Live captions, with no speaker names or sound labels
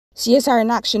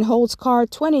CSR-in-Action holds CAR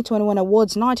 2021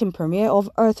 Awards Night and premiere of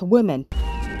Earth Women.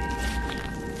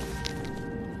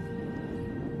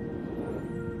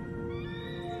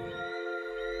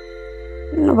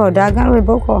 No about dagan we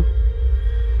boko.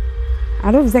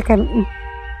 I don't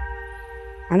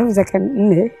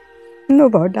no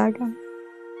about dagan.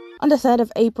 On the 3rd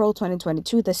of April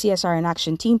 2022, the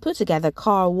CSR-in-Action team put together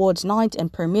CAR Awards Night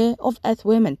and premiere of Earth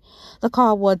Women. The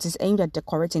CAR Awards is aimed at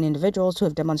decorating individuals who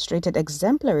have demonstrated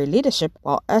exemplary leadership,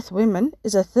 while Earth Women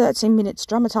is a 13-minute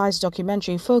dramatized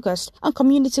documentary focused on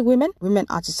community women, women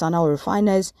artisanal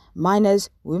refiners,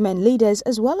 miners, women leaders,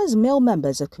 as well as male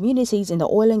members of communities in the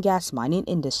oil and gas mining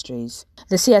industries.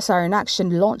 The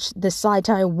CSR-in-Action launched the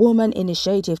Saitai Woman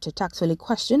Initiative to tactfully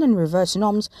question and reverse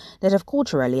norms that have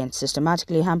culturally and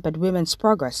systematically hampered women's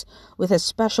progress, with a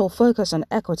special focus on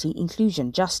equity,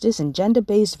 inclusion, justice and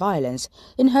gender-based violence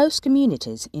in host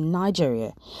communities in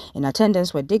Nigeria. In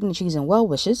attendance were dignitaries and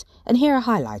well-wishers, and here are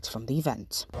highlights from the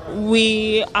event.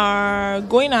 We've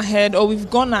gone ahead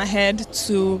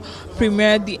to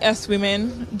premiere the Earth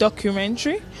Women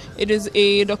documentary. It is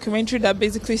a documentary that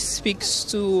basically speaks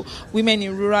to women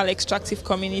in rural extractive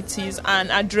communities and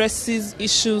addresses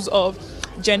issues of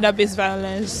gender-based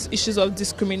violence, issues of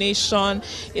discrimination.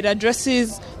 It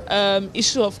addresses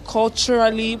issue of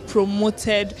culturally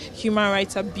promoted human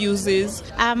rights abuses.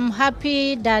 I'm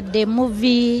happy that the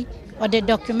movie or the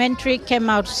documentary came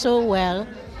out so well.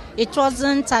 It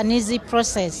wasn't an easy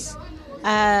process.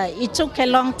 It took a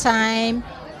long time,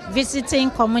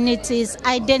 visiting communities,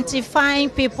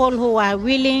 identifying people who are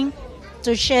willing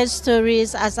to share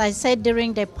stories. As I said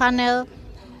during the panel,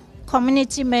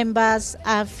 community members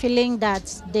are feeling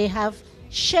that they have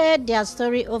shared their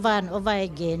story over and over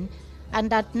again, and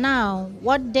that now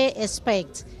what they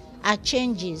expect are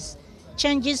changes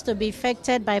to be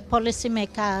effected by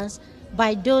policymakers,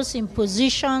 by those in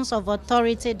positions of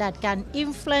authority that can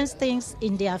influence things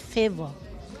in their favor.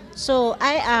 So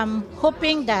I am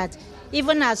hoping that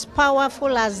even as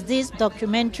powerful as this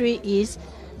documentary is,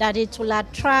 that it will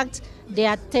attract the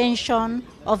attention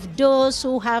of those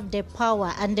who have the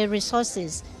power and the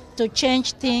resources to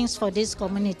change things for these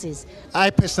communities. I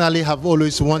personally have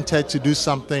always wanted to do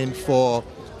something for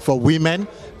women.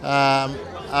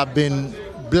 I've been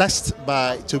blessed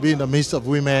to be in the midst of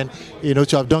women,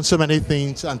 to have done so many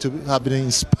things and to have been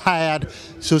inspired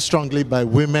so strongly by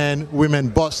women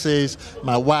bosses,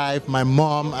 my wife, my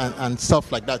mom, and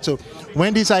stuff like that. So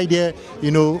when this idea,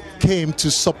 came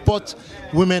to support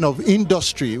women of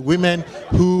industry, women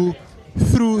who,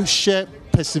 through sheer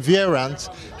perseverance,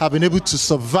 have been able to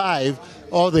survive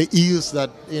all the ills that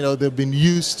they've been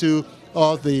used to,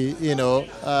 all the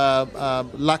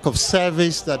lack of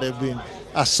service that they've been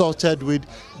assaulted with,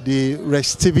 the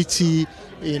restivity,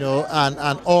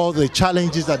 and all the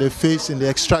challenges that they face in the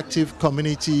extractive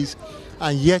communities,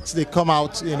 and yet they come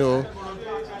out,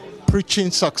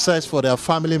 preaching success for their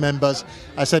family members.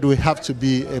 I said we have to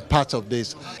be a part of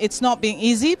this. It's not been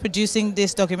easy producing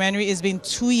this documentary. It's been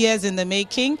 2 years in the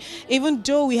making. Even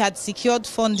though we had secured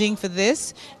funding for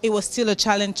this, it was still a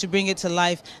challenge to bring it to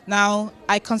life. Now,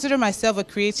 I consider myself a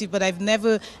creative, but I've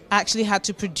never actually had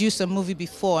to produce a movie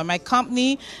before. My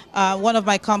company, one of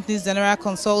my companies, General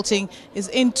Consulting, is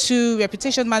into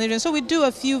reputation management. So we do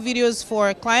a few videos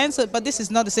for clients, but this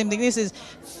is not the same thing. This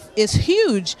is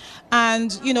huge,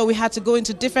 and we had to go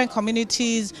into different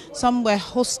communities. Some were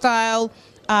hostile.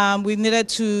 We needed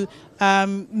to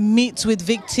meet with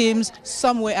victims.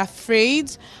 Some were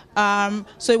afraid.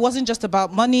 So it wasn't just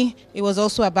about money, it was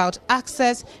also about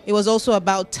access, it was also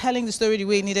about telling the story the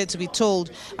way it needed to be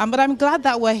told. But I'm glad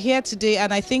that we're here today,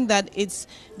 and I think that it's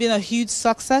been a huge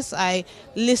success. I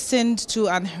listened to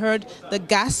and heard the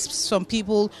gasps from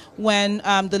people when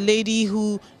the lady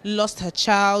who lost her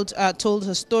child told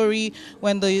her story,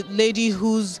 when the lady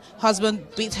whose husband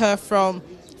beat her from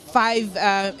 5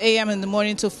 a.m. in the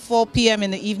morning to 4 p.m.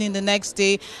 in the evening the next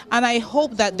day. And I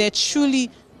hope that they're truly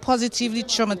positively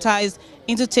traumatized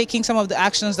into taking some of the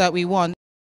actions that we want.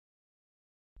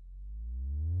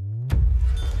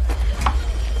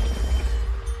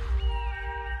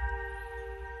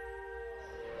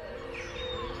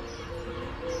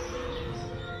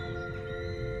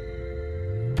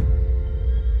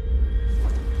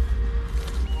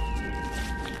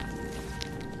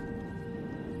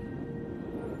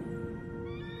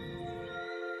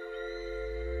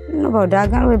 No about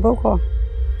dagan we boko.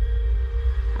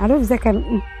 I don't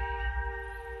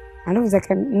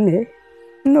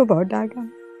no about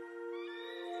dagan.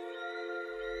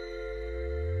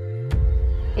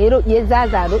 We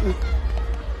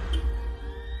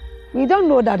don't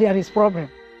know that there is problem.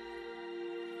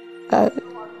 I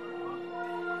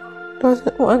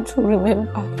doesn't want to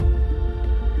remember.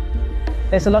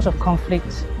 there's a lot of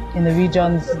conflict in the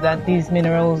regions that these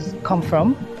minerals come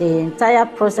from. The entire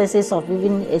processes of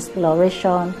even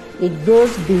exploration, it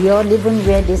goes beyond even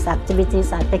where these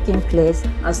activities are taking place.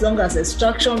 As long as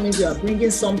extraction means you are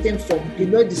bringing something from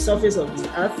below the surface of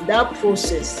the earth, that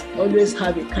process always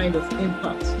has a kind of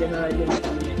impact generally on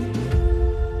the environment.